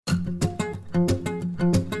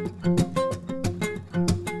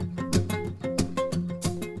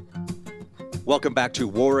Welcome back to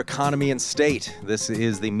War, Economy, and State. This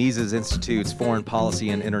is the Mises Institute's Foreign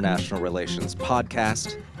Policy and International Relations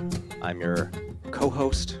podcast. I'm your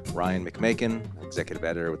co-host, Ryan McMakin, executive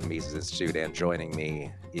editor with the Mises Institute, and joining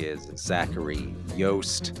me is Zachary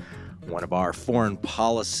Yost, one of our foreign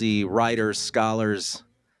policy writers, scholars,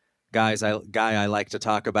 guy I like to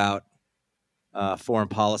talk about foreign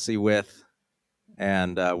policy with.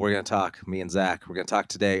 And we're going to talk, me and Zach, we're going to talk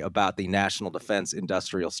today about the National Defense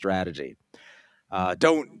Industrial Strategy.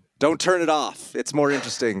 Don't turn it off. It's more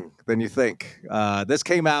interesting than you think. This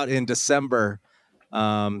came out in December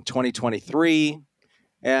 2023,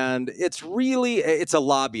 and it's a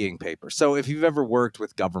lobbying paper. So if you've ever worked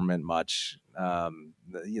with government much, the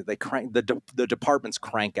departments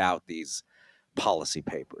crank out these policy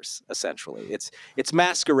papers. Essentially, it's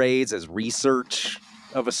masquerades as research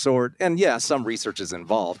of a sort, and yeah, some research is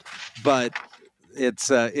involved, but it's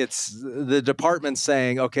the department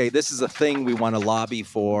saying, okay, this is a thing we want to lobby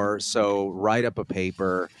for, so write up a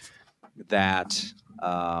paper that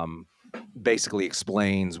basically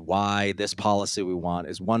explains why this policy we want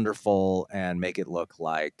is wonderful and make it look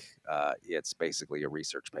like it's basically a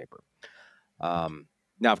research paper.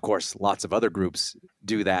 Now, of course, lots of other groups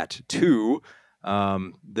do that too.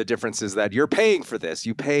 The difference is that you're paying for this.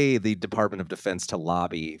 You pay the Department of Defense to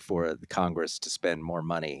lobby for the Congress to spend more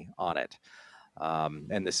money on it.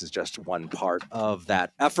 And this is just one part of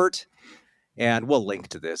that effort. And we'll link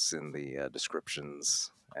to this in the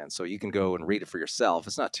descriptions. And so you can go and read it for yourself.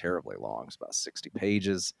 It's not terribly long. It's about 60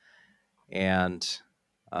 pages. And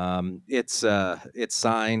it's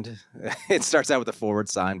signed. It starts out with a forward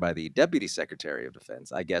signed by the Deputy Secretary of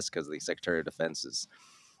Defense, I guess, because the Secretary of Defense is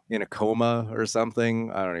in a coma or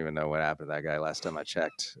something. I don't even know what happened to that guy last time I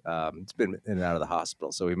checked. It's been in and out of the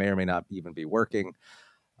hospital, so he may or may not even be working.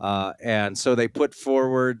 And so they put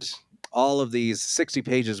forward all of these 60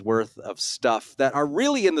 pages worth of stuff that are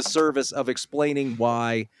really in the service of explaining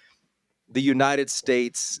why the United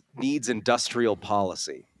States needs industrial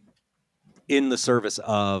policy in the service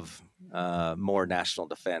of more national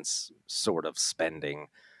defense sort of spending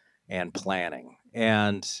and planning.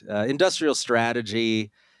 And industrial strategy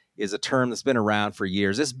is a term that's been around for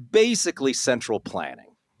years. It's basically central planning.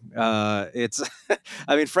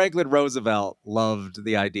 Franklin Roosevelt loved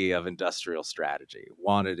the idea of industrial strategy,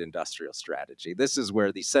 wanted industrial strategy. This is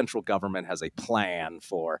where the central government has a plan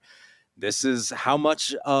for, this is how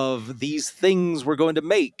much of these things we're going to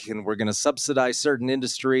make, and we're going to subsidize certain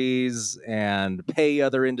industries and pay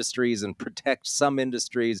other industries and protect some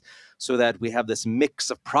industries so that we have this mix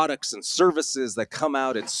of products and services that come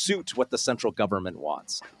out and suit what the central government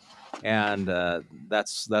wants. And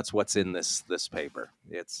that's what's in this paper.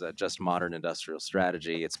 It's just modern industrial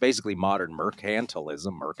strategy. It's basically modern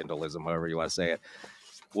mercantilism, however you want to say it,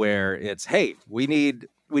 where it's, hey, we need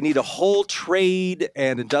a whole trade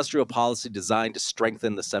and industrial policy designed to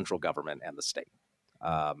strengthen the central government and the state.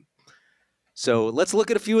 So let's look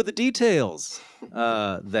at a few of the details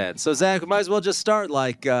then. So Zach, we might as well just start.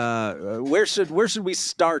 Where should we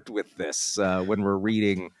start with this when we're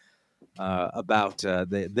reading about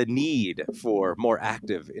the need for more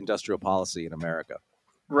active industrial policy in America?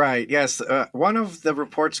 Right, yes. One of the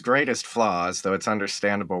report's greatest flaws, though it's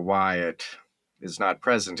understandable why it is not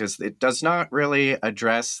present, is it does not really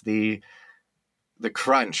address the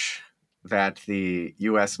crunch that the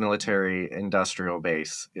U.S. military industrial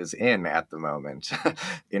base is in at the moment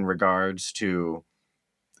in regards to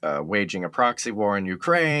waging a proxy war in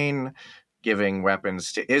Ukraine, giving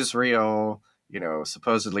weapons to Israel,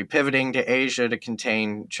 supposedly pivoting to Asia to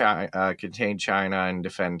contain China and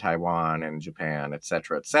defend Taiwan and Japan, et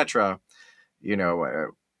cetera, et cetera.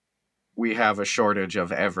 We have a shortage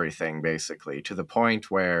of everything, basically, to the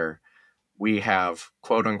point where we have,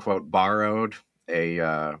 quote unquote, borrowed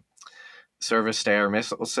a surface-to-air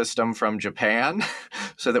missile system from Japan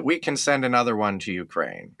so that we can send another one to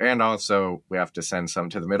Ukraine. And also we have to send some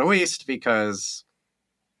to the Middle East because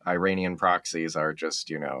Iranian proxies are just,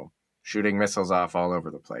 shooting missiles off all over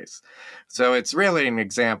the place. So it's really an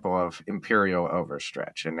example of imperial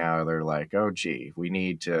overstretch. And now they're like, oh, gee, we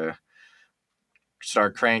need to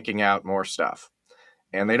start cranking out more stuff.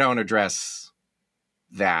 And they don't address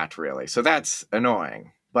that, really. So that's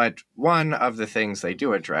annoying. But one of the things they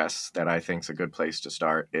do address that I think is a good place to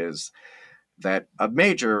start is that a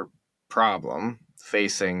major problem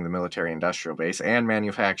facing the military-industrial base and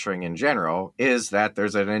manufacturing in general is that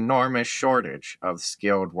there's an enormous shortage of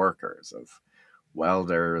skilled workers, of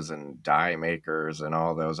welders and die makers and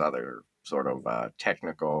all those other sort of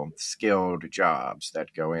technical skilled jobs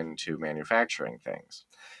that go into manufacturing things.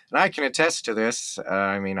 And I can attest to this.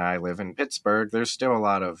 I live in Pittsburgh. There's still a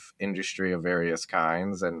lot of industry of various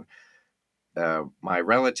kinds, and My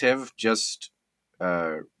relative just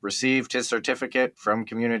received his certificate from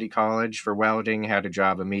community college for welding, had a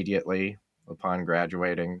job immediately upon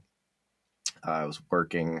graduating. I was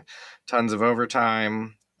working tons of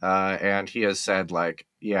overtime. And he has said, like,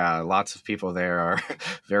 yeah, lots of people there are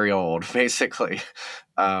very old, basically.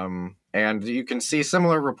 And you can see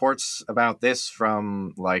similar reports about this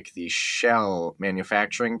from, like, the Shell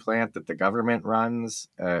manufacturing plant that the government runs,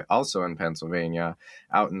 also in Pennsylvania,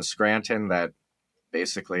 out in Scranton, that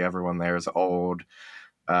basically everyone there is old.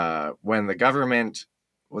 When the government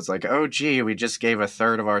was like, oh, gee, we just gave a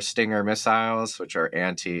third of our Stinger missiles, which are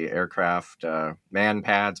anti aircraft man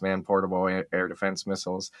pads, man portable air defense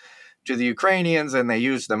missiles, to the Ukrainians, and they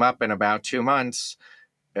used them up in about 2 months.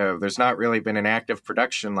 There's not really been an active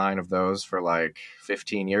production line of those for like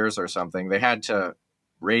 15 years or something. They had to,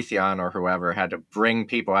 Raytheon or whoever, had to bring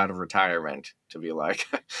people out of retirement to be like,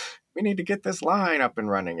 we need to get this line up and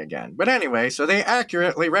running again. But anyway, so they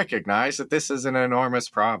accurately recognize that this is an enormous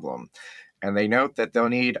problem. And they note that they'll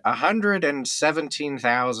need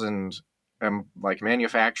 117,000 like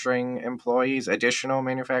manufacturing employees, additional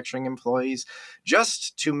manufacturing employees,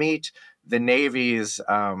 just to meet the Navy's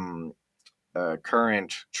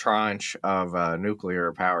current tranche of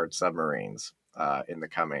nuclear powered submarines in the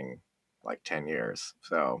coming like 10 years.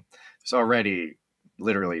 So it's already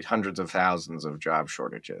literally hundreds of thousands of job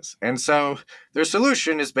shortages. And so their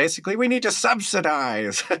solution is basically we need to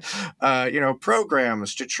subsidize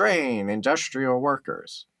programs to train industrial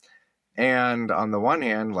workers. And on the one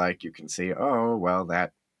hand, like you can see, oh, well,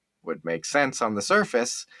 that would make sense on the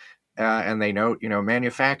surface. And they note,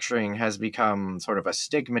 manufacturing has become sort of a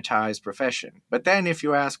stigmatized profession. But then if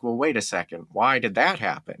you ask, well, wait a second, why did that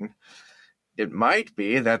happen? It might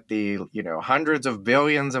be that the, hundreds of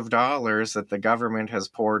billions of dollars that the government has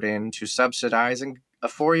poured into subsidizing a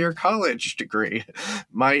 4-year college degree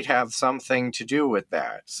might have something to do with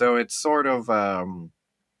that. So it sort of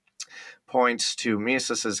points to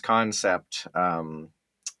Mises's concept. I'm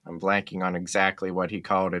blanking on exactly what he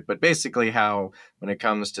called it, but basically how when it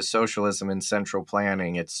comes to socialism and central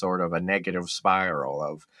planning, it's sort of a negative spiral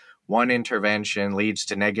of one intervention leads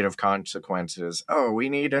to negative consequences. Oh, we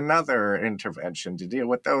need another intervention to deal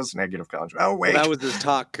with those negative consequences. Oh, Well, that wait. was his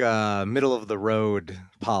talk. Middle of the road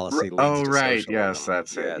policy leads Oh, to right. Yes, socialism.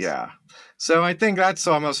 that's it. Yes. Yeah. So I think that's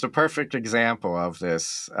almost a perfect example of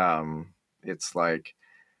this. It's like,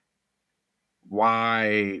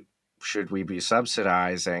 why should we be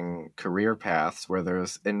subsidizing career paths where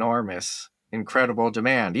there's enormous, incredible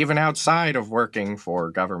demand, even outside of working for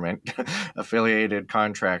government affiliated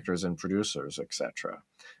contractors and producers, etc.?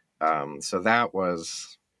 So that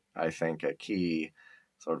was, I think, a key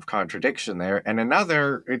sort of contradiction there. And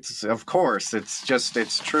another, it's of course, it's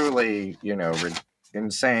truly,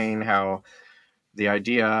 insane how the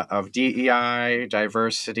idea of DEI,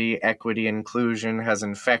 diversity, equity, inclusion has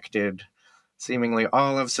infected seemingly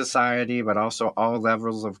all of society, but also all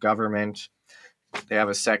levels of government. They have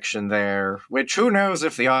a section there, which who knows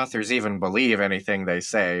if the authors even believe anything they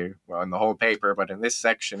say, well, in the whole paper, but in this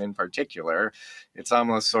section in particular, it's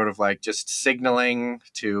almost sort of like just signaling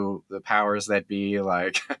to the powers that be,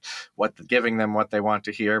 like giving them what they want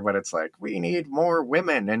to hear. But it's like, we need more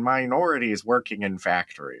women and minorities working in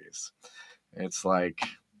factories. It's like,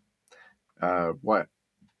 what?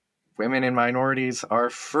 Women and minorities are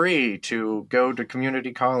free to go to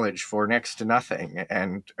community college for next to nothing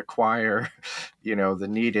and acquire, the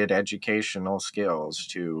needed educational skills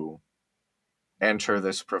to enter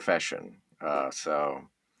this profession. So,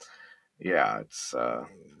 yeah, it's.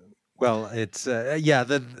 Well, it's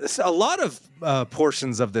a lot of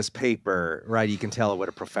portions of this paper, right? You can tell what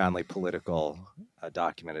a profoundly political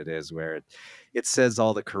document it is, where it says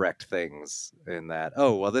all the correct things in that.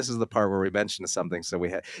 Oh, well, this is the part where we mentioned something, so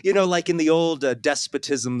we had, like in the old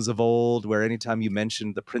despotisms of old, where anytime you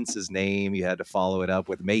mentioned the prince's name, you had to follow it up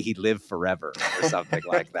with "May he live forever" or something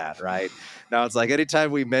like that, right? Now it's like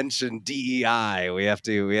anytime we mention DEI, we have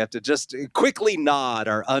to just quickly nod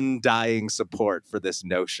our undying support for this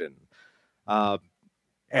notion. Um,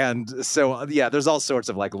 and so, there's all sorts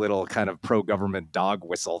of like little kind of pro-government dog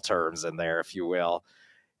whistle terms in there, if you will.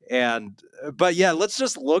 And but yeah, let's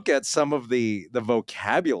just look at some of the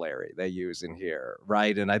vocabulary they use in here,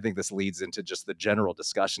 right? And I think this leads into just the general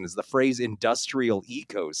discussion is the phrase industrial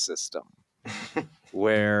ecosystem,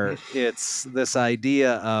 where it's this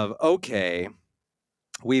idea of, okay,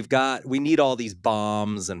 we need all these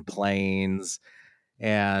bombs and planes,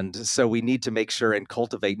 and so we need to make sure and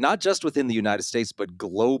cultivate, not just within the United States, but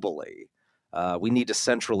globally. We need to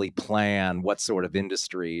centrally plan what sort of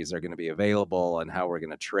industries are going to be available and how we're going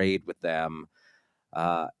to trade with them.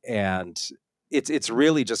 And it's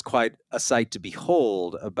really just quite a sight to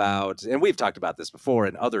behold about, and we've talked about this before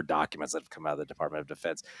in other documents that have come out of the Department of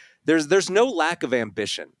Defense. There's no lack of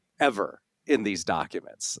ambition ever in these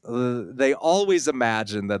documents. They always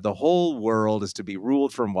imagine that the whole world is to be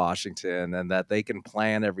ruled from Washington and that they can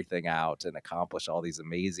plan everything out and accomplish all these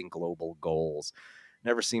amazing global goals.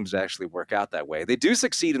 Never seems to actually work out that way. They do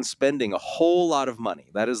succeed in spending a whole lot of money.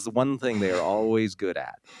 That is the one thing they are always good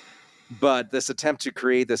at. But this attempt to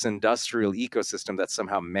create this industrial ecosystem that's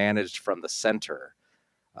somehow managed from the center,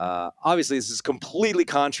 obviously, this is completely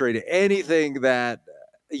contrary to anything that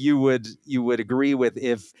you would agree with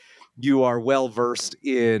if you are well versed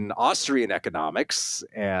in Austrian economics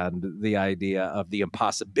and the idea of the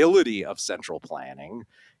impossibility of central planning,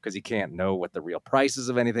 because you can't know what the real prices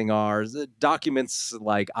of anything are. Documents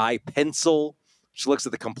like iPencil, which looks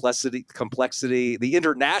at the complexity, the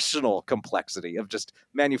international complexity of just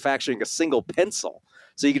manufacturing a single pencil.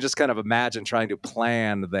 So you can just kind of imagine trying to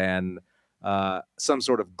plan then some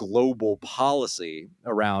sort of global policy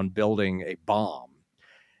around building a bomb.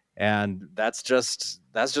 And that's just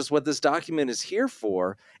what this document is here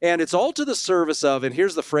for. And it's all to the service of, and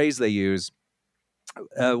here's the phrase they use,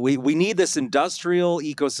 we need this industrial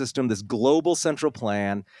ecosystem, this global central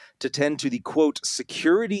plan to tend to the, quote,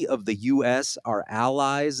 security of the U.S., our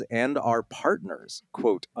allies, and our partners,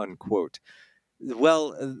 quote, unquote.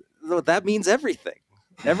 Well, that means everything.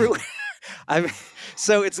 I mean,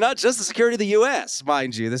 so it's not just the security of the U.S.,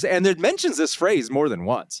 mind you. This, and it mentions this phrase more than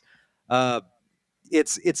once.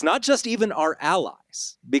 It's not just even our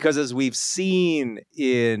allies, because as we've seen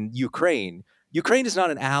in Ukraine, Ukraine is not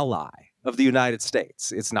an ally of the United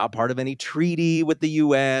States. It's not part of any treaty with the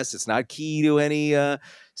U.S. It's not key to any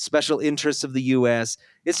special interests of the U.S.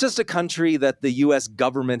 It's just a country that the U.S.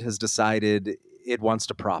 government has decided it wants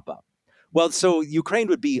to prop up. Well, so Ukraine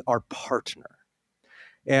would be our partner,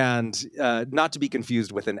 and not to be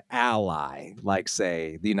confused with an ally, like,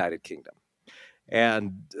 say, the United Kingdom.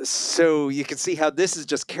 And so you can see how this is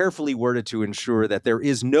just carefully worded to ensure that there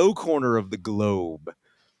is no corner of the globe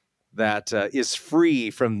that is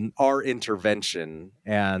free from our intervention,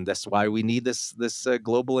 and that's why we need this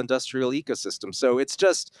global industrial ecosystem. So it's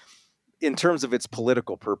just, in terms of its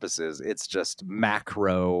political purposes, it's just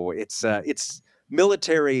macro. It's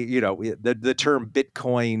military. You know, the term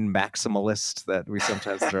Bitcoin maximalist that we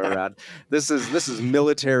sometimes throw around. This is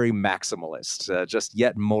military maximalist. Just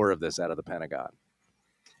yet more of this out of the Pentagon.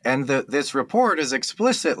 And this report is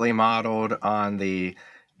explicitly modeled on the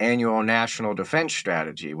annual National Defense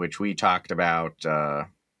Strategy, which we talked about in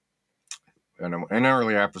an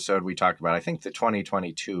earlier episode. We talked about, I think, the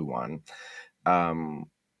 2022 one,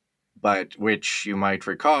 but which you might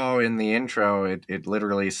recall in the intro, it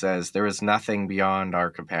literally says there is nothing beyond our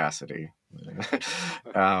capacity.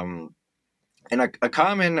 And a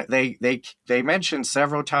common, they mentioned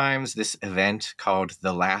several times this event called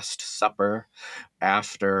the Last Supper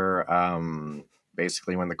after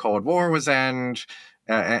basically when the Cold War was ended.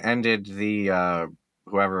 The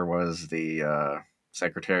whoever was the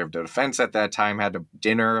Secretary of Defense at that time had a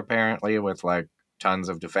dinner apparently with like tons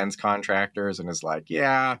of defense contractors, and is like,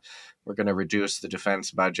 yeah, we're going to reduce the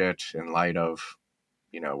defense budget in light of,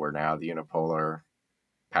 we're now the unipolar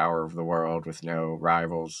power of the world with no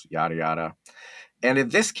rivals, yada yada.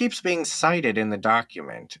 And this keeps being cited in the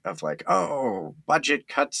document of like, oh, budget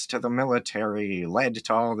cuts to the military led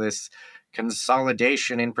to all this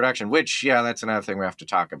consolidation in production, which, yeah, that's another thing we have to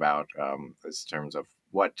talk about in terms of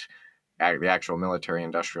what the actual military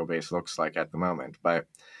industrial base looks like at the moment. But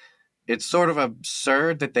it's sort of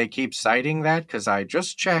absurd that they keep citing that, because I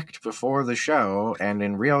just checked before the show, and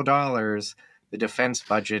in real dollars, the defense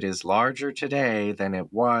budget is larger today than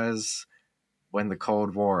it was when the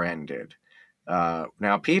Cold War ended.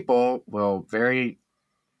 Now, people will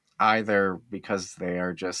either because they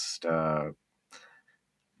are just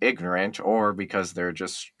ignorant or because they're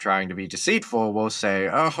just trying to be deceitful, will say,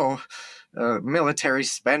 oh, military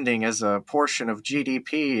spending as a portion of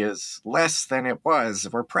GDP is less than it was.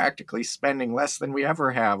 We're practically spending less than we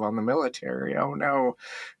ever have on the military. Oh, no.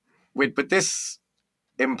 But this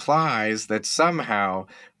implies that somehow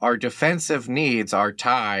our defensive needs are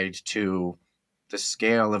tied to the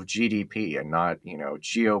scale of GDP and not,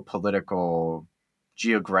 geopolitical,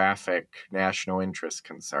 geographic, national interest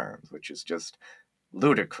concerns, which is just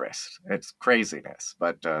ludicrous. It's craziness,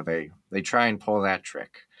 but they try and pull that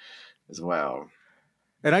trick as well.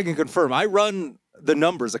 And I can confirm, I run the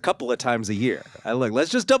numbers a couple of times a year. I look.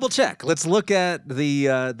 Let's just double check. Let's look at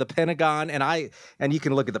the Pentagon, and you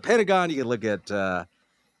can look at the Pentagon. You can look at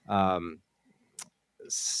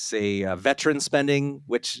say veteran spending,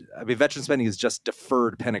 which I mean, veteran spending is just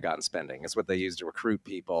deferred Pentagon spending. It's what they use to recruit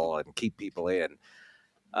people and keep people in.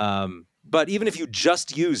 But even if you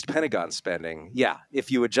just used Pentagon spending, yeah,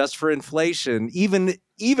 if you adjust for inflation, even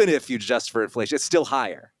if you adjust for inflation, it's still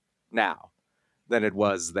higher now than it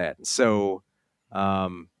was then. So,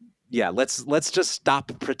 yeah, let's just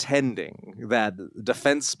stop pretending that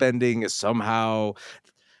defense spending is somehow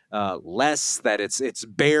less, that it's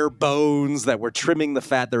bare bones, that we're trimming the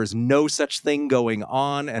fat. There is no such thing going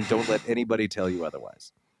on, and don't let anybody tell you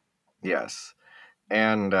otherwise. Yes.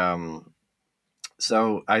 And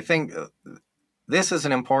so I think this is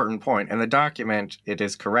an important point. In the document, it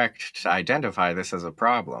is correct to identify this as a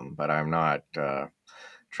problem, but I'm not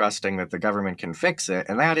trusting that the government can fix it.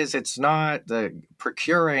 And that is, it's not the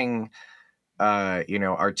procuring,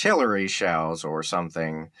 artillery shells or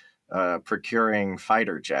something, procuring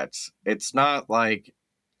fighter jets. It's not like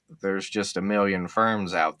there's just a million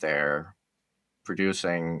firms out there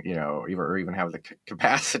producing, or even have the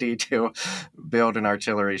capacity to build an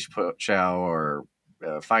artillery shell or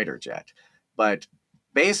a fighter jet. But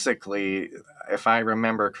basically, if I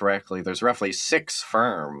remember correctly, there's roughly 6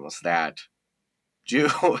 firms that do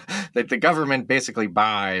that the government basically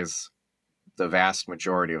buys the vast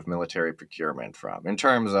majority of military procurement from, in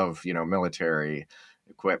terms of military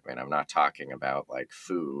equipment. I'm not talking about like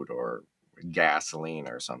food or gasoline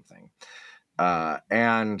or something.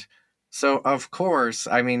 And so, of course,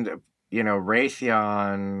 I mean,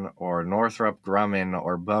 Raytheon or Northrop Grumman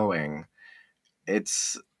or Boeing, it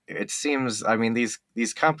seems, I mean,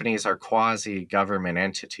 these companies are quasi government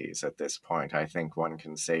entities at this point. I think one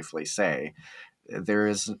can safely say there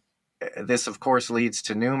is. This, of course, leads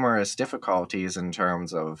to numerous difficulties in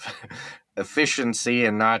terms of efficiency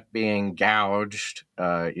and not being gouged.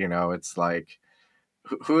 It's like,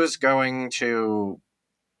 who's going to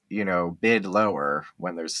bid lower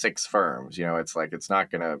when there's 6 firms? It's like, it's not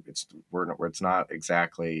gonna, it's not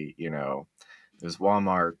exactly, there's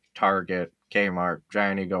Walmart, Target, Kmart,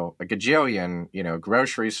 Giant Eagle, a gajillion,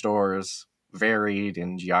 grocery stores, varied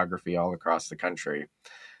in geography all across the country.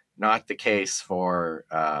 Not the case for,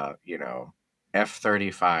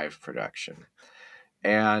 F-35 production.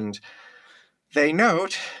 And they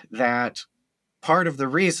note that part of the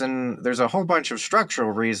reason, there's a whole bunch of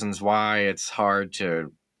structural reasons why it's hard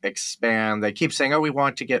to expand. They keep saying, oh, we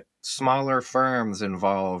want to get smaller firms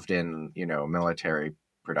involved in, military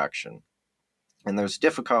production. And there's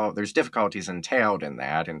difficulties entailed in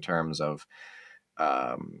that, in terms of,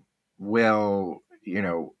 will,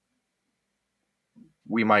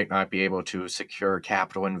 we might not be able to secure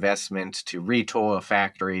capital investment to retool a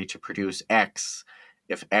factory to produce X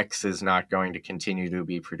if X is not going to continue to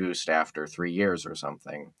be produced after 3 years or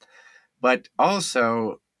something. But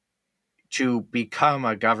also, to become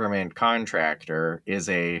a government contractor is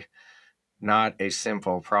not a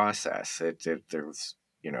simple process. There's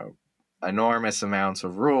enormous amounts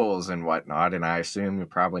of rules and whatnot, and I assume you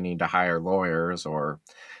probably need to hire lawyers or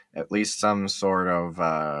at least some sort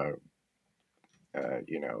of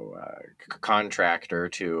contractor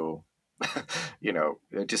to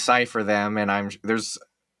decipher them. And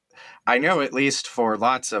I know, at least for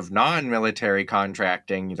lots of non-military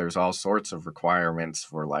contracting, there's all sorts of requirements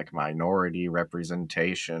for like minority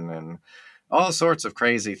representation and all sorts of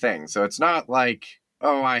crazy things. So it's not like,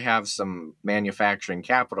 oh, I have some manufacturing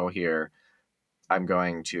capital here, I'm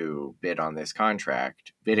going to bid on this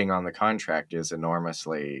contract. Bidding on the contract is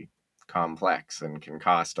enormously complex and can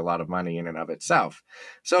cost a lot of money in and of itself.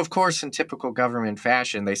 So, of course, in typical government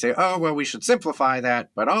fashion, they say, oh, well, we should simplify that,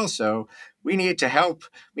 but also we need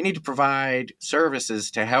to provide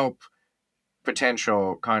services to help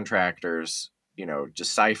potential contractors,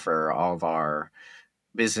 decipher all of our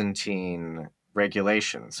Byzantine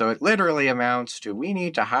regulation. So it literally amounts to, we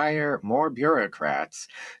need to hire more bureaucrats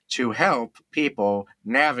to help people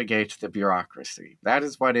navigate the bureaucracy. That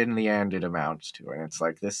is what in the end it amounts to. And it's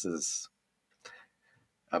like, this is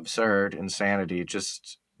absurd insanity,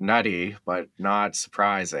 just nutty, but not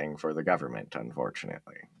surprising for the government,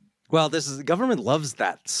 unfortunately. Well, the government loves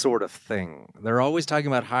that sort of thing. They're always talking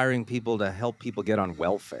about hiring people to help people get on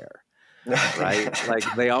welfare, right? Like,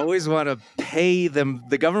 they always want to pay them.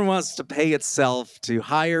 The government wants to pay itself to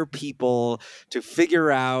hire people, to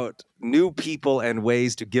figure out new people and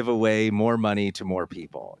ways to give away more money to more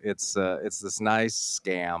people. It's this nice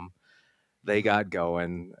scam they got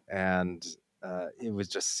going, and it was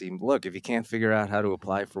just seemed, look, if you can't figure out how to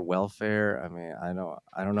apply for welfare, I mean, I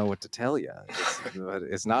don't know what to tell you.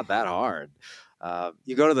 It's not that hard.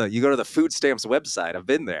 You go to the food stamps website. I've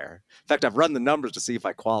been there. In fact, I've run the numbers to see if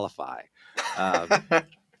I qualify.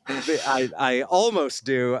 I almost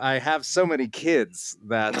do. I have so many kids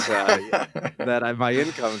that my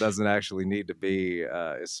income doesn't actually need to be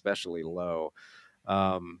especially low.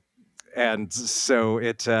 Um, and so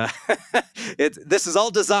this is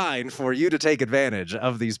all designed for you to take advantage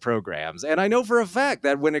of these programs. And I know for a fact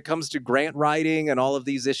that when it comes to grant writing and all of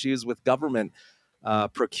these issues with government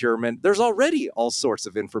procurement, there's already all sorts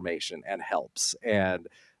of information and helps. And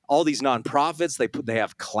all these nonprofits, they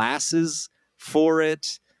have classes for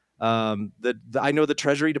it. I know the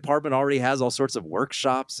Treasury Department already has all sorts of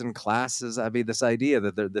workshops and classes. I mean, this idea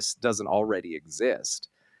that this doesn't already exist,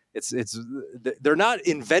 it's they're not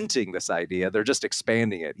inventing this idea, they're just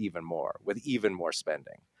expanding it even more with even more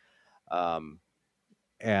spending. um,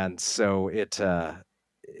 and so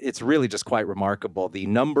it's really just quite remarkable the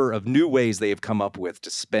number of new ways they have come up with to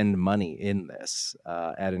spend money in this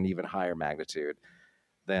at an even higher magnitude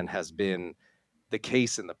than has been the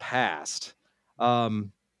case in the past.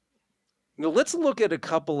 um, let's look at a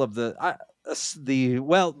couple of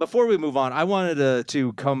well, before we move on, I wanted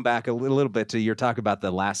to come back a little bit to your talk about the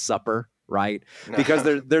Last Supper, right? Because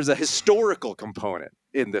there's a historical component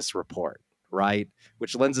in this report, right,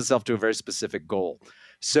 which lends itself to a very specific goal.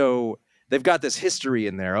 So they've got this history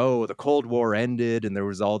in there. Oh, the Cold War ended and there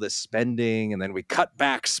was all this spending, and then we cut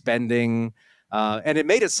back spending. And it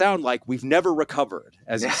made it sound like we've never recovered,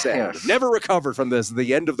 as you said. We've Yes. never recovered from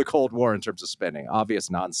the end of the Cold War in terms of spending. Obvious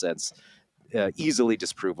nonsense, easily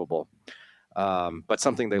disprovable, but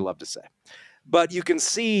something they love to say. But you can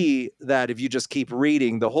see that if you just keep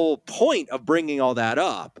reading, the whole point of bringing all that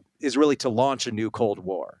up is really to launch a new Cold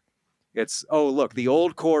War. It's, oh, look, the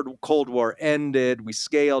old Cold War ended. We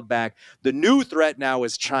scaled back. The new threat now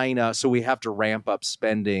is China. So we have to ramp up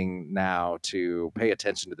spending now to pay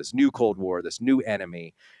attention to this new Cold War, this new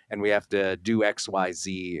enemy. And we have to do X, Y,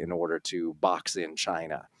 Z in order to box in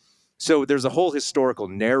China. So there's a whole historical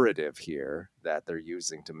narrative here that they're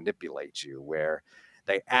using to manipulate you, where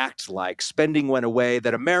they act like spending went away,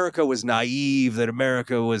 that America was naive, that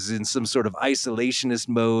America was in some sort of isolationist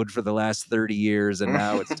mode for the last 30 years, and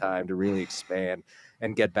now it's time to really expand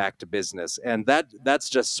and get back to business. And that's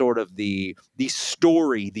just sort of the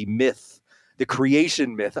story, the myth, the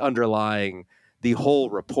creation myth underlying the whole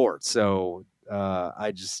report. So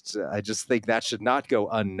I just think that should not go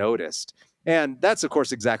unnoticed. And that's, of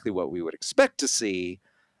course, exactly what we would expect to see.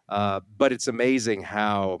 But it's amazing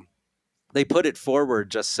how they put it forward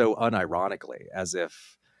just so unironically, as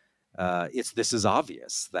if this is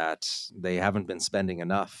obvious that they haven't been spending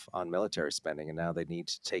enough on military spending, and now they need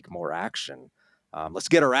to take more action. Let's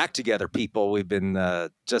get our act together, people. We've been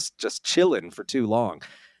just chilling for too long.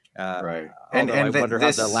 Uh, Right. Although I And wonder how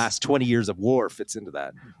the this last 20 years of war fits into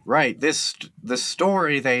that. right, this the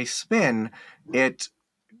story they spin, it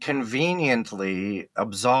conveniently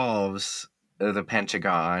absolves the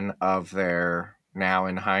Pentagon of their, now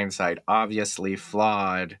in hindsight, obviously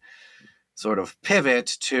flawed sort of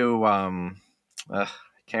pivot to I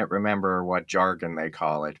can't remember what jargon they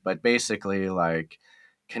call it, but basically like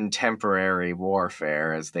contemporary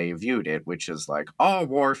warfare as they viewed it, which is like all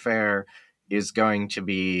warfare is going to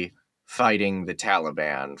be fighting the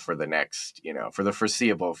Taliban for the next, for the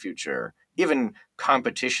foreseeable future. Even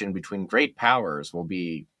competition between great powers will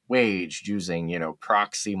be waged using,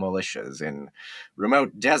 proxy militias in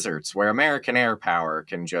remote deserts where American air power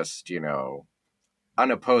can just,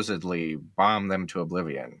 unopposedly bomb them to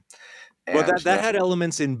oblivion. Well, And that that, had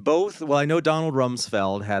elements in both. Well, I know Donald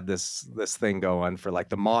Rumsfeld had this thing going for like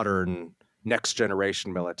the modern next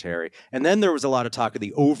generation military, and then there was a lot of talk of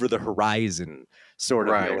the over the horizon sort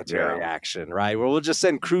of right, military yeah. action, right? Where we'll just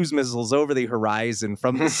send cruise missiles over the horizon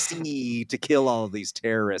from the sea to kill all of these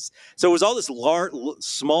terrorists. So it was all this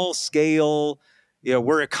small scale,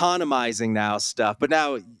 we're economizing now stuff,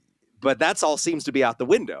 but that's all seems to be out the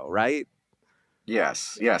window, right?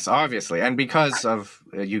 Yes, yes, obviously. And because of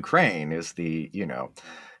Ukraine is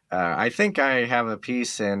I think I have a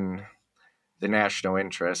piece in the national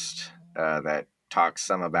interest that talks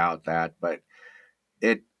some about that, but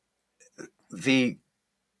it, the,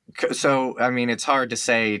 so, I mean, it's hard to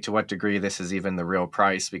say to what degree this is even the real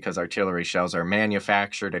price because artillery shells are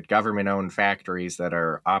manufactured at government owned factories that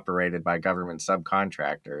are operated by government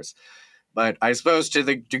subcontractors. But I suppose to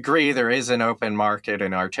the degree there is an open market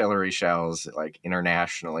in artillery shells, like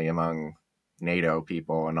internationally among NATO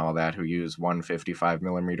people and all that who use 155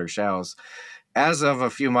 millimeter shells, as of a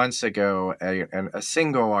few months ago, a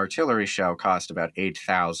single artillery shell cost about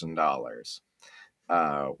 $8,000.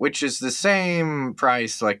 Which is the same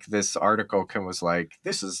price, like this article was like,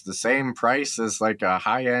 this is the same price as like a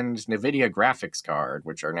high end NVIDIA graphics card,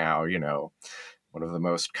 which are now, one of the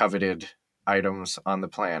most coveted items on the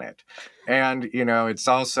planet. And, it's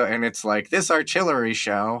also, and it's like this artillery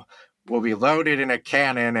shell will be loaded in a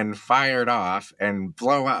cannon and fired off and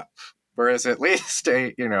blow up. Whereas at least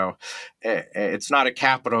it's not a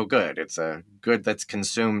capital good. It's a good that's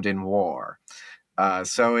consumed in war.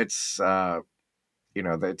 So it's,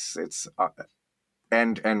 it's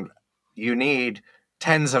and you need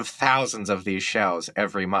tens of thousands of these shells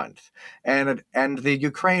every month, and the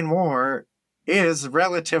Ukraine war is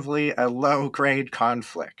relatively a low grade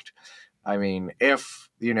conflict. I mean, if,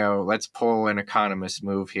 let's pull an economist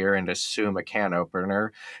move here and assume a can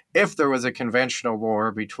opener. If there was a conventional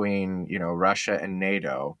war between, Russia and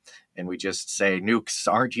NATO, and we just say nukes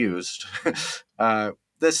aren't used,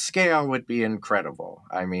 the scale would be incredible.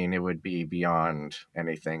 I mean, it would be beyond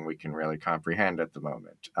anything we can really comprehend at the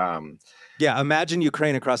moment. Yeah, imagine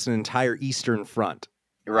Ukraine across an entire eastern front.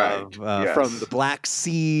 Right. From the Yes. Black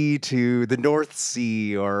Sea to the North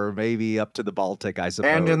Sea, or maybe up to the Baltic, I And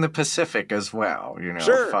suppose. in the Pacific as well,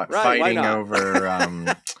 Sure, right, why fighting not?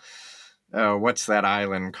 over what's that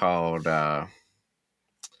island called? Uh,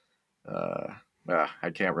 I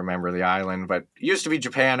can't remember the island, but it used to be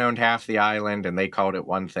Japan owned half the island, and they called it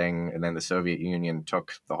one thing, and then the Soviet Union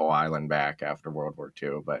took the whole island back after World War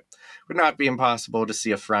II. But it would not be impossible to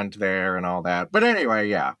see a front there and all that. But anyway,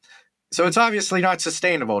 yeah. So it's obviously not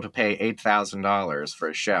sustainable to pay $8,000 for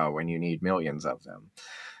a shell when you need millions of them.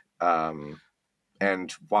 Um,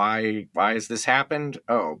 and why has this happened?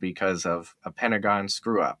 Oh, because of a Pentagon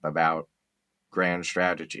screw up about grand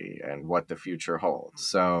strategy and what the future holds.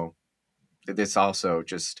 So this also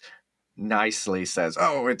just nicely says,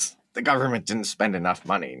 oh, it's the government didn't spend enough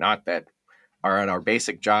money, not that our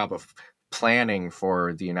basic job of planning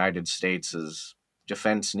for the United States'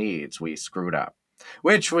 defense needs, we screwed up.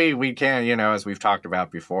 Which we can, as we've talked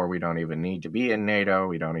about before, we don't even need to be in NATO.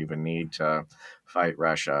 We don't even need to fight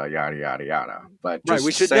Russia, yada, yada, yada. But Right,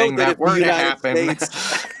 we just should note saying that that if the were to United happen.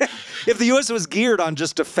 States, if the U.S. was geared on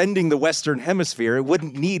just defending the Western Hemisphere, it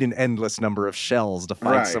wouldn't need an endless number of shells to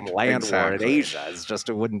fight some Right, land war in exactly. Asia.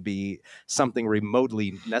 It wouldn't be something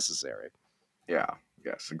remotely necessary. Yeah,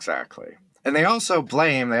 yes, exactly. And they also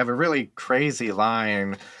they have a really crazy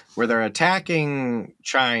line where they're attacking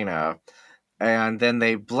China, and then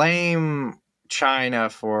they blame China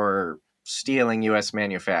for stealing US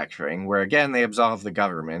manufacturing, where again they absolve the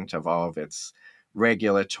government of all of its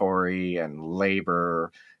regulatory and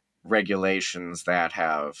labor regulations that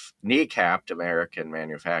have kneecapped American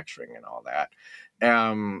manufacturing and all that.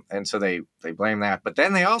 And so they blame that. But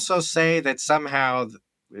then they also say that somehow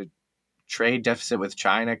the trade deficit with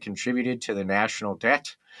China contributed to the national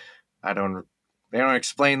debt. I don't they don't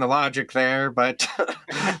explain the logic there, but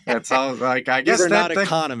that's all. Like, I These guess are not that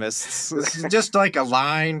economists. this is just like a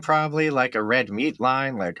line, probably like a red meat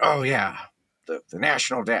line, like, oh yeah, the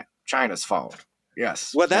national debt, China's fault.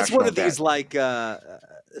 Yes, Well, that's one national of these debt.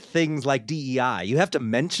 like things like DEI. You have to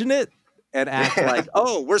mention it and act Yeah, like,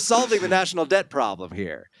 oh, we're solving the national debt problem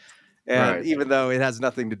here. And right. even though it has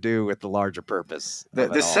nothing to do with the larger purpose of The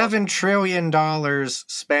it all. $7 trillion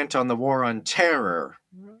spent on the war on terror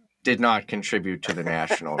did not contribute to the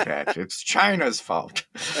national debt. It's China's fault.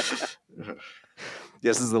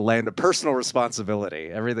 This is the land of personal responsibility.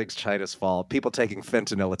 Everything's China's fault. People taking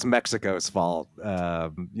fentanyl, it's Mexico's fault.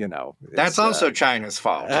 That's It's also China's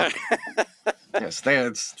fault. Yes,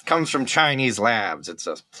 it comes from Chinese labs. It's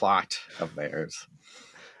a plot of theirs.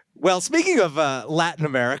 Well, speaking of Latin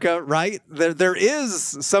America, right? There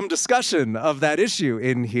is some discussion of that issue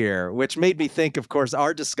in here, which made me think, of course,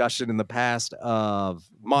 our discussion in the past of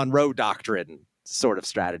Monroe Doctrine sort of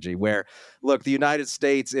strategy, where look, the United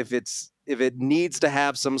States, if it needs to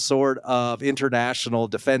have some sort of international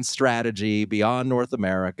defense strategy beyond North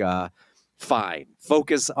America, fine,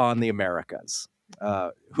 focus on the Americas,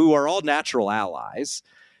 who are all natural allies.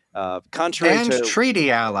 Contrary And to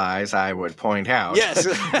treaty allies, I would point out. yes,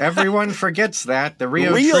 Everyone forgets that. The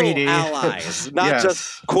Rio real Treaty. allies, not just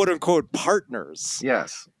Yes. quote unquote partners.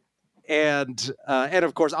 Yes. And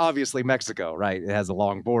of course, obviously Mexico, right? It has a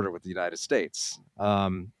long border with the United States.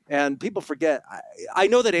 And people forget. I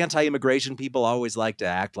know that anti-immigration people always like to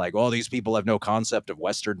act like, oh, these people have no concept of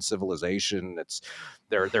Western civilization.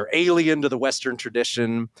 They're alien to the Western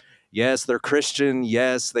tradition. Yes, they're Christian.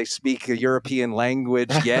 Yes, they speak a European language.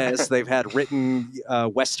 Yes, they've had written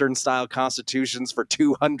Western-style constitutions for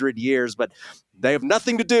 200 years, but they have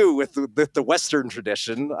nothing to do with the Western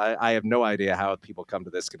tradition. I have no idea how people come to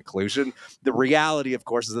this conclusion. The reality, of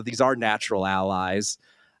course, is that these are natural allies,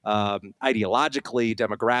 ideologically,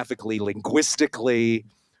 demographically, linguistically,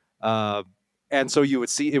 uh, and so it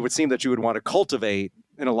would seem that you would want to cultivate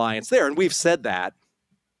an alliance there. And we've said that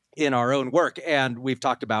in our own work. And we've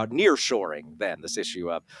talked about nearshoring, then this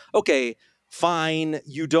issue of, okay, fine,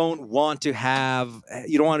 you don't want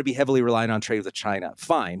to be heavily reliant on trade with China.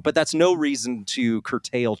 Fine. But that's no reason to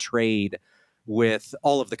curtail trade with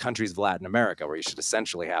all of the countries of Latin America, where you should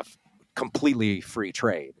essentially have completely free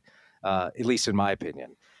trade, at least in my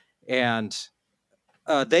opinion. And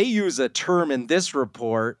they use a term in this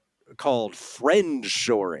report called friend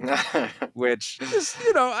shoring, which is,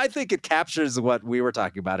 I think it captures what we were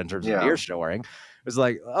talking about in terms of Yeah. nearshoring. It's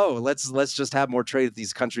like, oh, let's just have more trade with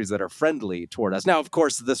these countries that are friendly toward us. Now, of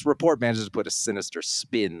course, this report manages to put a sinister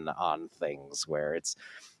spin on things where it's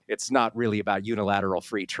not really about unilateral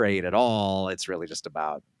free trade at all. It's really just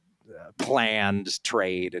about planned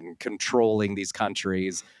trade and controlling these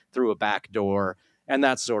countries through a back door and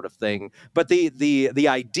that sort of thing. But the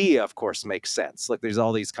idea, of course, makes sense. Like, there's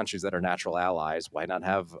all these countries that are natural allies. Why not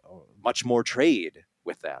have much more trade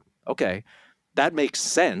with them? Okay, that makes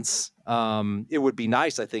sense. It would be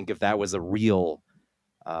nice, I think, if that was a real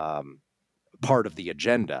um, part of the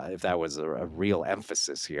agenda, if that was a real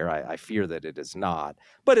emphasis here. I fear that it is not,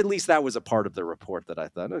 but at least that was a part of the report that I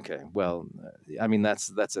thought, okay, well, I mean,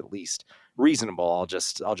 that's at least reasonable. I'll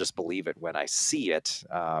just believe it when I see it,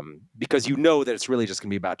 because that it's really just going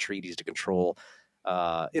to be about treaties to control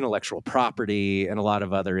intellectual property and a lot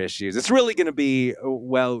of other issues. It's really going to be,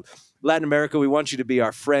 well, Latin America, we want you to be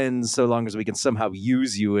our friends so long as we can somehow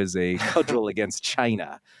use you as a cudgel against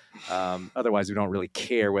China. Otherwise, we don't really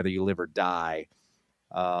care whether you live or die.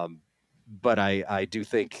 Um, but I do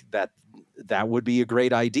think that would be a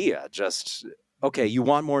great idea. Just, okay, you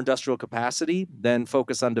want more industrial capacity, then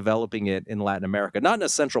focus on developing it in Latin America, not in a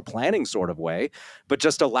central planning sort of way, but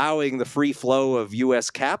just allowing the free flow of U.S.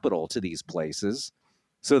 capital to these places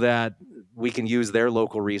so that we can use their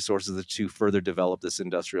local resources to further develop this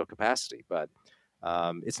industrial capacity. But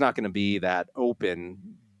it's not going to be that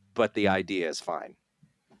open, but the idea is fine.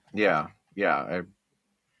 Yeah. Yeah. I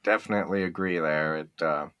definitely agree there.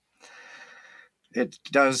 It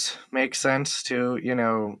does make sense to,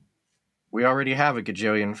 we already have a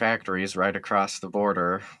gajillion factories right across the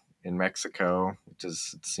border in Mexico. It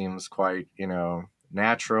seems quite,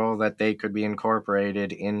 natural that they could be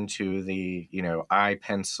incorporated into the,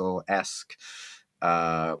 iPencil esque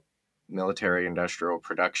uh, military industrial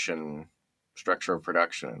production, structure of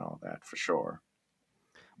production, and all that for sure.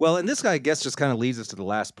 Well, and this guy, I guess, just kind of leads us to the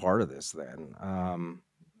last part of this then.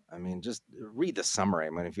 I mean, just read the summary. I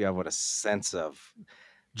mean, if you have a sense of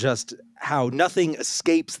just how nothing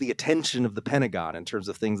escapes the attention of the Pentagon in terms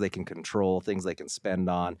of things they can control, things they can spend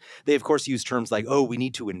on. They, of course, use terms like, oh, we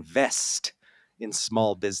need to invest in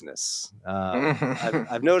small business.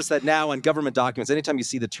 I've noticed that now on government documents, anytime you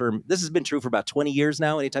see the term, this has been true for about 20 years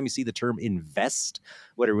now, anytime you see the term invest,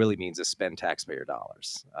 what it really means is spend taxpayer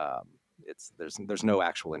dollars. There's no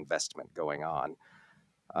actual investment going on.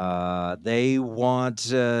 They want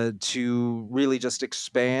to really just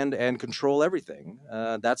expand and control everything.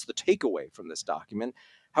 That's the takeaway from this document.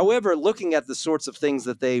 However, looking at the sorts of things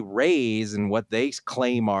that they raise and what they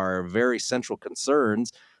claim are very central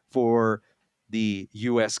concerns for the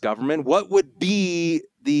U.S. government, what would be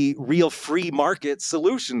the real free market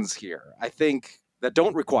solutions here? I think that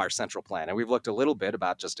don't require central planning. We've looked a little bit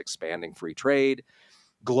about just expanding free trade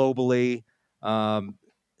globally. Um,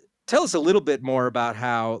 Tell us a little bit more about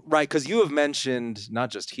how, right? Because you have mentioned not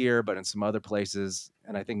just here, but in some other places,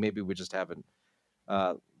 and I think maybe we just haven't.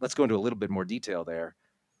 Let's go into a little bit more detail there,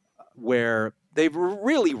 where they've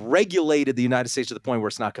really regulated the United States to the point where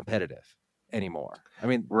it's not competitive anymore. I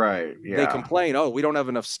mean, Right. they Yeah. complain, oh, we don't have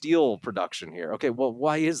enough steel production here. Okay, well,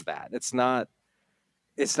 why is that? It's not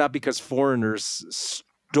because foreigners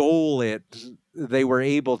stole it. They were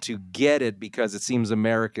able to get it because it seems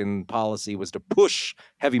American policy was to push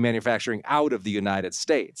heavy manufacturing out of the United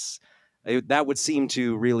States. That would seem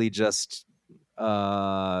to really just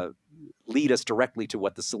uh, lead us directly to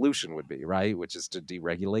what the solution would be, right? Which is to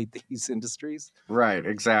deregulate these industries. Right.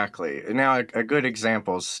 Exactly. Now, a good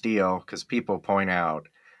example is steel, because people point out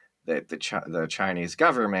that the Chinese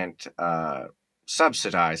government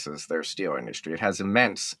subsidizes their steel industry. It has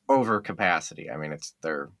immense overcapacity. I mean,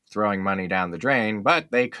 they're throwing money down the drain,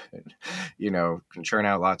 but they could, can churn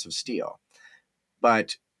out lots of steel.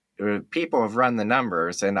 But people have run the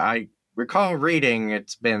numbers, and I recall reading,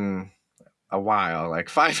 it's been a while, like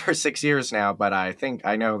 5 or 6 years now, but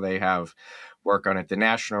I know they have work on it. The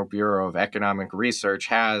National Bureau of Economic Research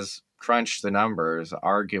has crunched the numbers,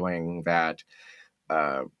 arguing that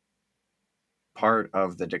uh, part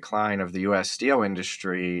of the decline of the U.S. steel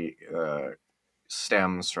industry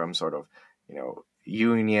stems from sort of,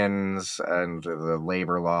 unions and the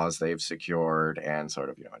labor laws they've secured, and sort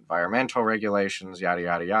of environmental regulations, yada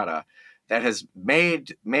yada yada, that has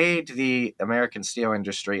made the American steel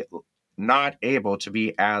industry not able to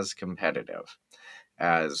be as competitive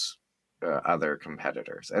as other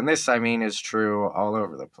competitors. And this, I mean, is true all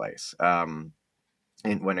over the place. When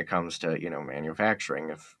it comes to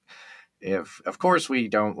manufacturing, if of course we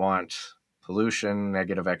don't want pollution,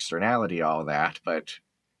 negative externality, all that, but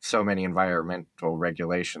so many environmental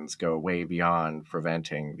regulations go way beyond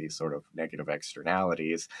preventing these sort of negative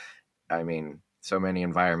externalities. I mean, so many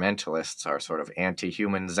environmentalists are sort of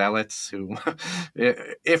anti-human zealots who,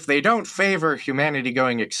 if they don't favor humanity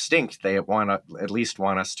going extinct, they at least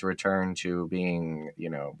want us to return to being,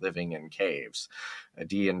 living in caves,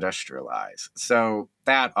 deindustrialize. So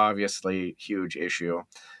that obviously huge issue.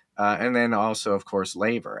 And then also, of course,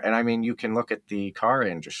 labor. And I mean, you can look at the car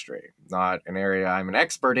industry, not an area I'm an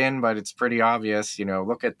expert in, but it's pretty obvious.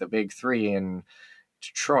 Look at the big three in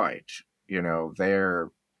Detroit.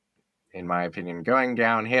 They're, in my opinion, going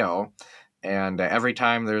downhill. And every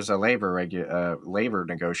time there's a labor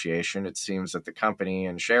negotiation, it seems that the company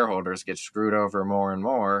and shareholders get screwed over more and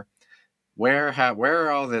more. Where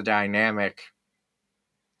are all the dynamic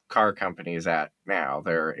car companies at now?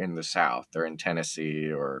 They're in the South. They're in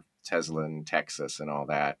Tennessee or Tesla in Texas and all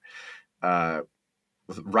that.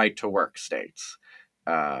 Right to work states.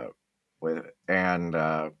 I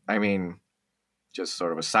mean, just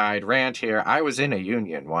sort of a side rant here. I was in a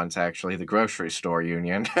union once, actually, the grocery store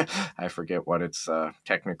union. I forget what it's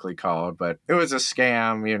technically called, but it was a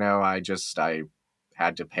scam. I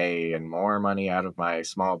had to pay and more money out of my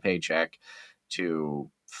small paycheck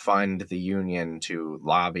to fund the union to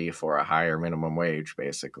lobby for a higher minimum wage,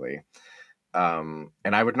 basically. And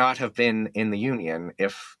I would not have been in the union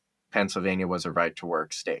if Pennsylvania was a right to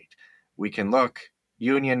work state. We can look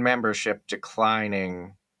union membership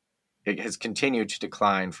declining. It has continued to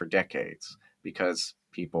decline for decades because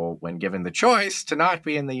people, when given the choice to not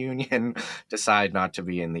be in the union, decide not to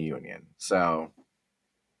be in the union. So,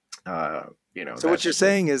 So what you're that's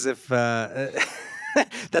saying is if that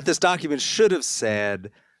this document should have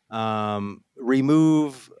said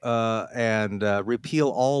remove and repeal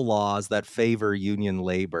all laws that favor union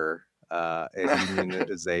labor and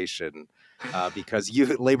unionization because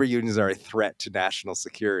labor unions are a threat to national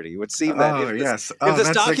security. It would seem that oh yes, if oh this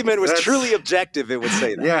document was truly objective, it would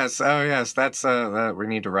say that. yes, oh yes, that's we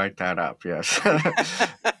need to write that up. Yes.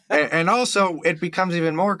 And also, it becomes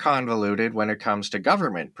even more convoluted when it comes to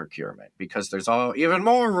government procurement because there's even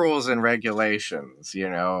more rules and regulations,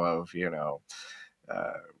 uh,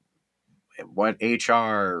 what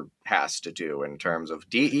HR has to do in terms of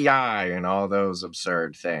DEI and all those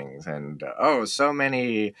absurd things. And so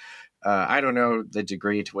many, I don't know the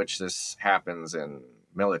degree to which this happens in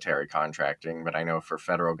military contracting, but I know for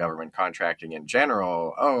federal government contracting in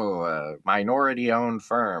general, minority owned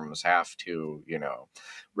firms have to,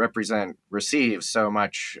 receive so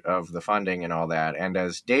much of the funding and all that. And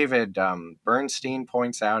as David Bernstein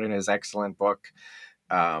points out in his excellent book,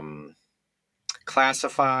 um,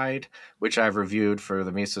 Classified, which I've reviewed for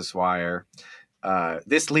the Mises Wire,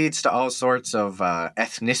 this leads to all sorts of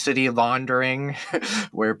ethnicity laundering,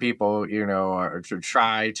 where people, are to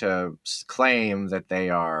try to claim that they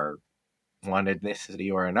are one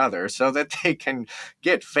ethnicity or another, so that they can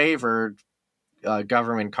get favored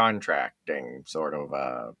government contracting sort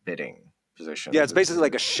of bidding Yeah, positions. it's basically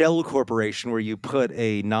like a shell corporation where you put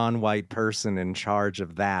a non-white person in charge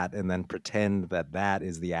of that and then pretend that that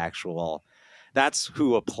is the actual, that's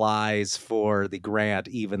who applies for the grant,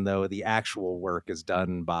 even though the actual work is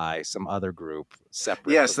done by some other group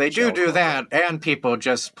separate Yes, from the they do shell do corporation. that, and people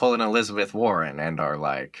just pull an Elizabeth Warren and are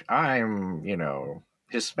like, I'm,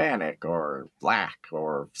 Hispanic or black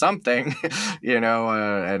or something,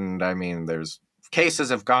 and I mean, there's cases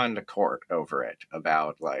have gone to court over it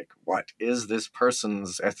about like, what is this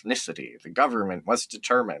person's ethnicity? The government must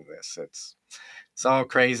determine this. It's all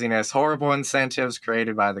craziness, horrible incentives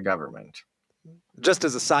created by the government. Just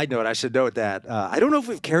as a side note, I should note that I don't know if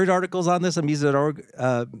we've carried articles on this on Mises.org,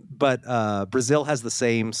 but Brazil has the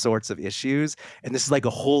same sorts of issues. And this is like a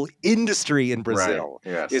whole industry in Right. Brazil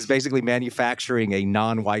is Yes. basically manufacturing a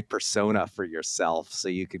non-white persona for yourself so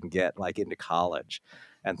you can get like into college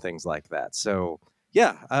and things like that. So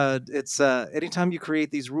yeah, it's anytime you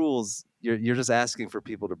create these rules, you're just asking for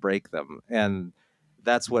people to break them. And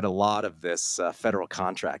that's what a lot of this federal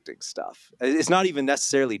contracting stuff. It's not even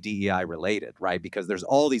necessarily DEI related, right? Because there's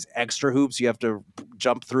all these extra hoops you have to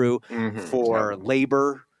jump through Yep. for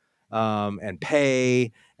labor and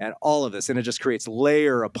pay and all of this, and it just creates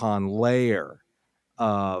layer upon layer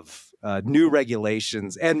of new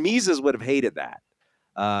regulations. And Mises would have hated that.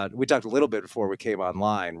 We talked a little bit before we came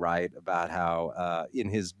online, right, about how in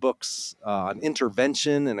his books on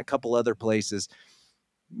intervention and a couple other places,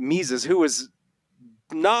 Mises, who was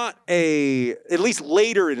not at least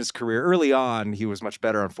later in his career, early on, he was much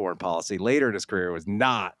better on foreign policy. Later in his career, was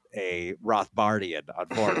not a Rothbardian on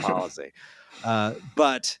foreign policy.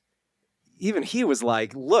 But even he was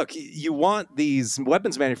like, look, you want these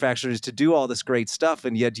weapons manufacturers to do all this great stuff,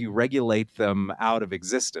 and yet you regulate them out of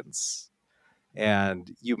existence.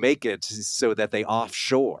 And you make it so that they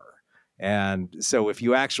offshore. And so if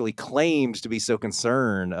you actually claimed to be so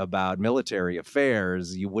concerned about military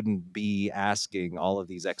affairs, you wouldn't be asking all of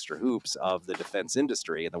these extra hoops of the defense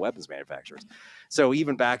industry and the weapons manufacturers. So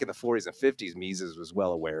even back in the 40s and 50s, Mises was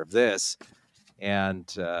well aware of this and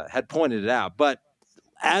had pointed it out. But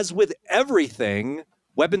as with everything,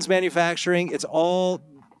 weapons manufacturing, it's all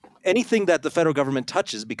anything that the federal government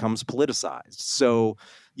touches becomes politicized. So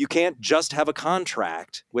you can't just have a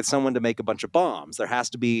contract with someone to make a bunch of bombs. There has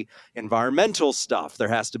to be environmental stuff. There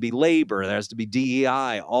has to be labor. There has to be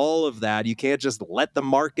DEI, all of that. You can't just let the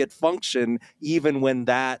market function, even when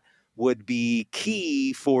that would be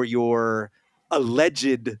key for your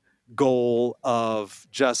alleged goal of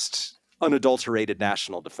just unadulterated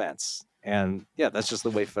national defense. And yeah, that's just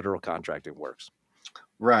the way federal contracting works.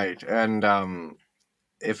 Right. And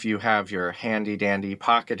if you have your handy-dandy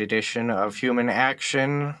pocket edition of Human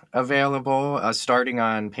Action available, starting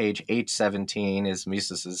on page 817 is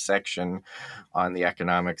Mises's section on the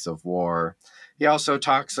economics of war. He also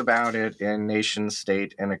talks about it in Nation,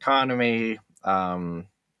 State, and Economy, and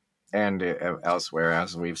elsewhere,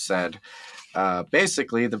 as we've said.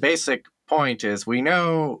 Basically, the basic point is we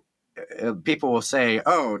know people will say,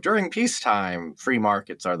 oh, during peacetime, free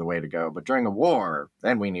markets are the way to go. But during a war,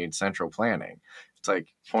 then we need central planning. It's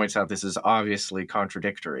like, points out this is obviously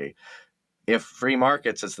contradictory. If free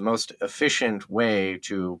markets is the most efficient way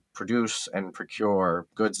to produce and procure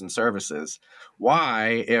goods and services,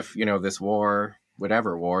 why, if, this war,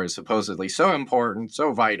 whatever war, is supposedly so important,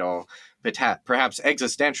 so vital, perhaps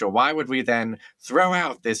existential, why would we then throw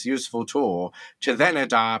out this useful tool to then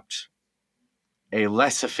adopt a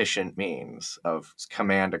less efficient means of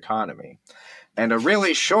command economy? And a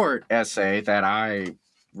really short essay that I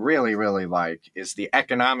really, really like is The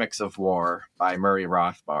Economics of War by Murray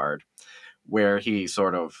Rothbard, where he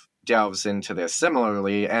sort of delves into this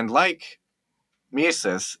similarly. And like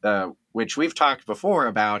Mises, which we've talked before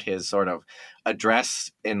about his sort of address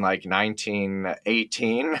in like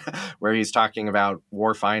 1918, where he's talking about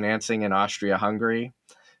war financing in Austria-Hungary.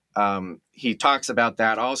 He talks about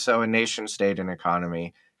that also in Nation, State, and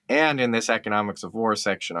Economy, and in this Economics of War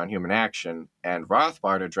section on Human Action. And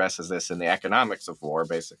Rothbard addresses this in the Economics of War,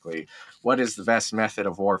 basically. What is the best method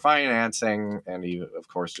of war financing? And he, of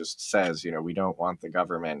course, just says, we don't want the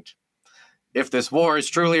government. If this war is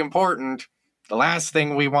truly important, the last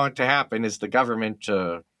thing we want to happen is the government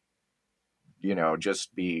to,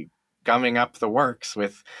 just be gumming up the works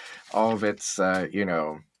with all of its,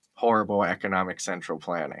 horrible economic central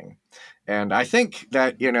planning. And I think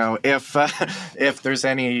that, if there's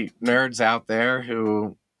any nerds out there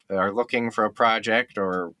who are looking for a project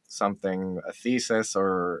or something, a thesis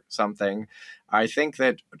or something, I think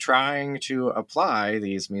that trying to apply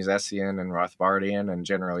these Misesian and Rothbardian and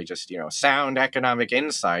generally just, sound economic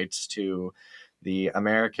insights to the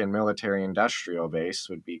American military industrial base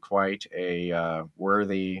would be quite a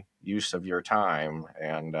worthy use of your time,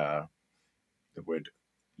 and it would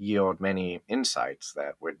yield many insights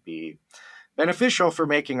that would be beneficial for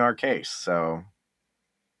making our case. So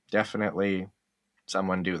definitely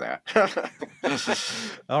someone do that.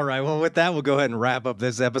 All right. Well, with that, we'll go ahead and wrap up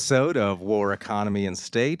this episode of War, Economy, and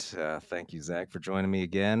State. Thank you, Zach, for joining me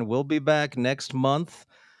again. We'll be back next month.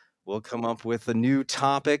 We'll come up with a new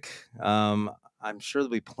topic. I'm sure there'll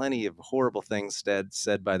be plenty of horrible things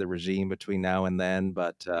said by the regime between now and then,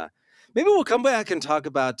 but maybe we'll come back and talk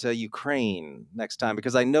about Ukraine next time,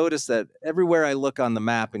 because I noticed that everywhere I look on the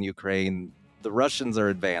map in Ukraine, the Russians are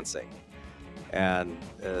advancing. And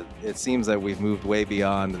it seems that we've moved way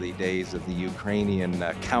beyond the days of the Ukrainian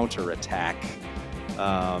counterattack.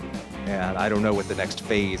 And I don't know what the next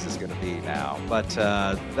phase is going to be now. But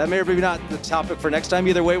that may or may not be the topic for next time.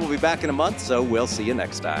 Either way, we'll be back in a month, so we'll see you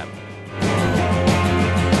next time.